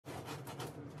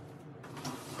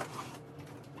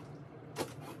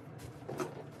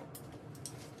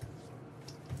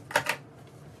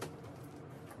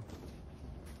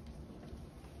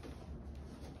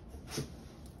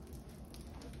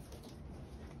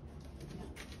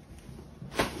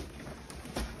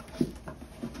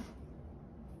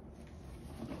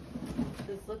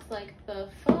like the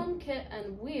foam kit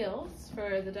and wheels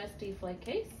for the Dusty flight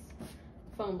case,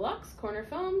 foam blocks, corner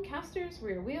foam, casters,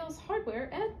 rear wheels, hardware,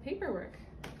 and paperwork.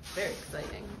 Very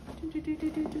exciting.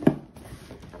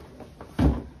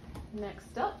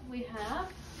 Next up, we have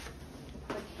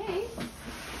the case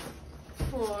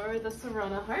for the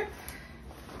Serrana harp.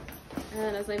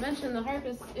 And as I mentioned, the harp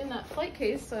is in that flight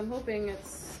case, so I'm hoping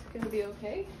it's going to be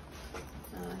okay.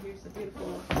 Here's a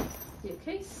beautiful new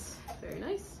case. Very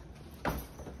nice.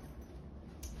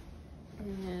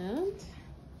 And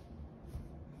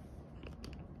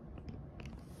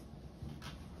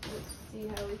let's see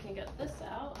how we can get this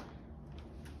out.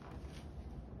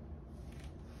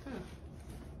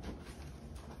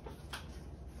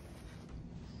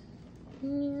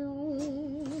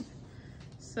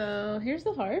 So here's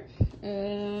the harp.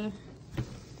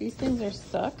 These things are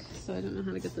stuck, so I don't know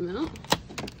how to get them out.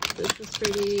 This is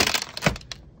pretty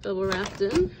double wrapped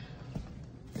in.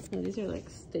 Oh, these are like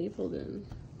stapled in.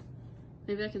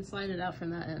 Maybe I can slide it out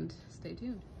from that end. Stay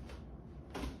tuned.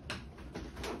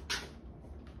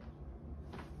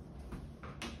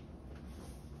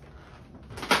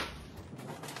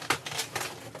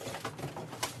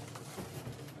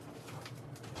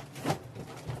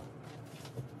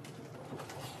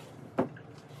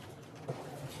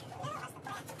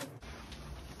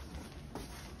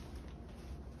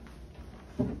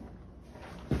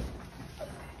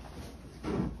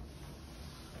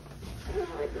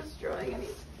 Destroying any.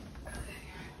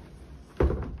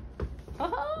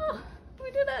 Haha!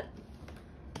 We did it!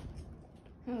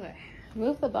 Okay,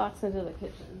 move the box into the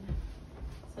kitchen.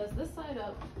 It says this side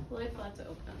up, lay flat to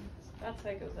open. So that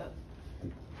side goes up.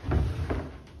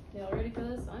 Y'all ready for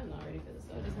this? I'm not ready for this,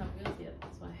 so it doesn't have wheels yet,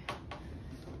 that's why.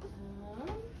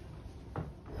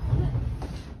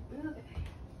 Okay.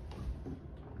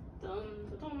 Dun,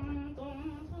 dun, dun, dun,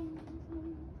 dun,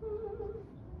 dun.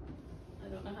 I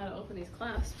don't know how to open these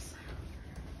clasps.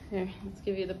 Here, let's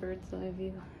give you the bird's eye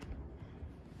view.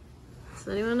 Does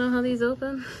anyone know how these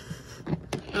open?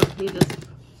 Oh, you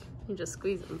just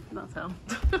squeeze them. That's how.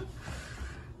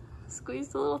 Squeeze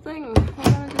the little thing.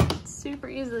 And it just super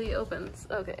easily opens.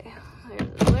 Okay, here's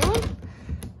another one.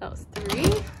 That was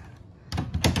 3.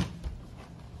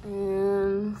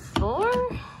 And 4.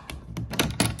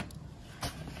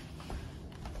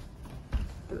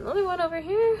 Another one over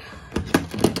here.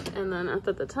 And then up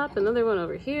at the top, another one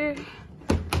over here.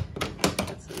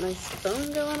 Got some nice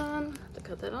foam going on. Have to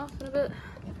cut that off in a bit.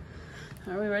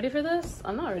 Are we ready for this?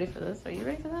 I'm not ready for this. Are you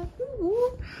ready for that?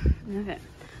 Ooh. Okay.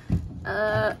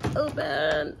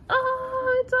 Open.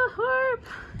 Oh, it's a harp.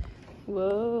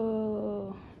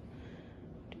 Whoa.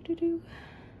 Doo-doo-doo.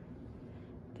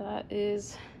 That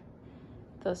is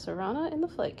the Serrana in the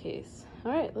flight case.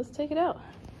 All right, let's take it out.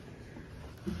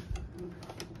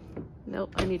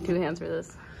 Nope, I need 2 hands for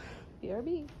this.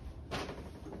 BRB.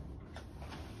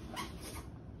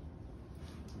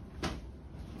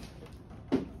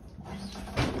 Am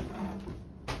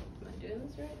I doing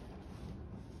this right?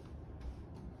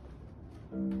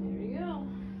 There we go.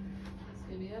 It's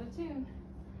gonna be out of tune.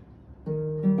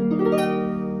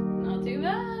 Not too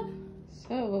bad.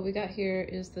 So what we got here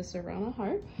is the Serrana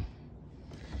harp.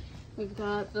 We've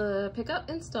got the pickup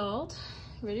installed,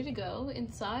 ready to go.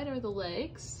 Inside are the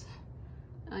legs.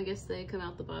 I guess they come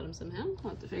out the bottom somehow.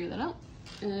 I'll have to figure that out.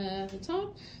 The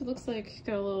top, it looks like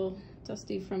got a little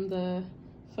dusty from the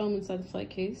foam inside the flight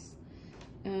case.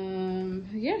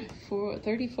 Yeah,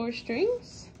 34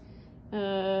 strings.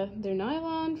 They're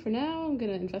nylon for now. I'm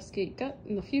gonna investigate gut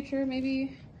in the future,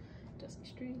 maybe. Dusty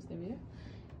strings, there we go.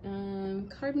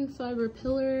 Carbon fiber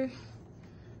pillar.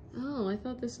 Oh, I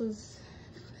thought this was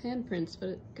handprints, but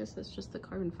I guess that's just the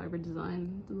carbon fiber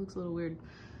design. It looks a little weird.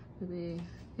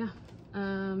 Yeah.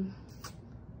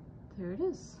 There it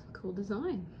is. Cool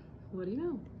design. What do you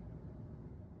know?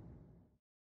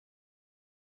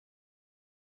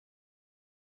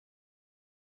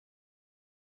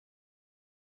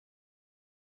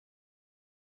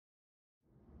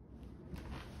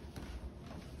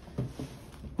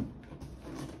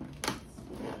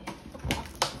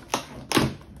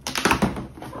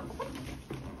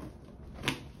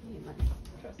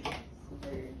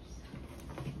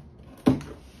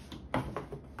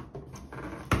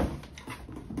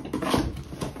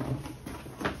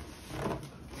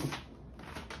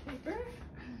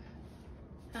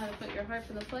 How to put your harp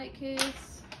in the flight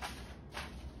case.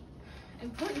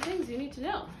 Important things you need to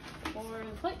know for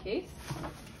the flight case.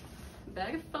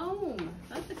 Bag of foam,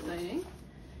 that's exciting.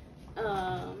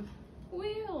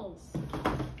 Wheels,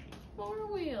 more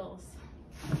wheels.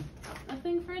 A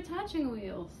thing for attaching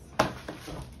wheels.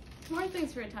 More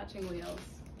things for attaching wheels.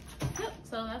 Yep,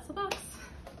 so that's the box.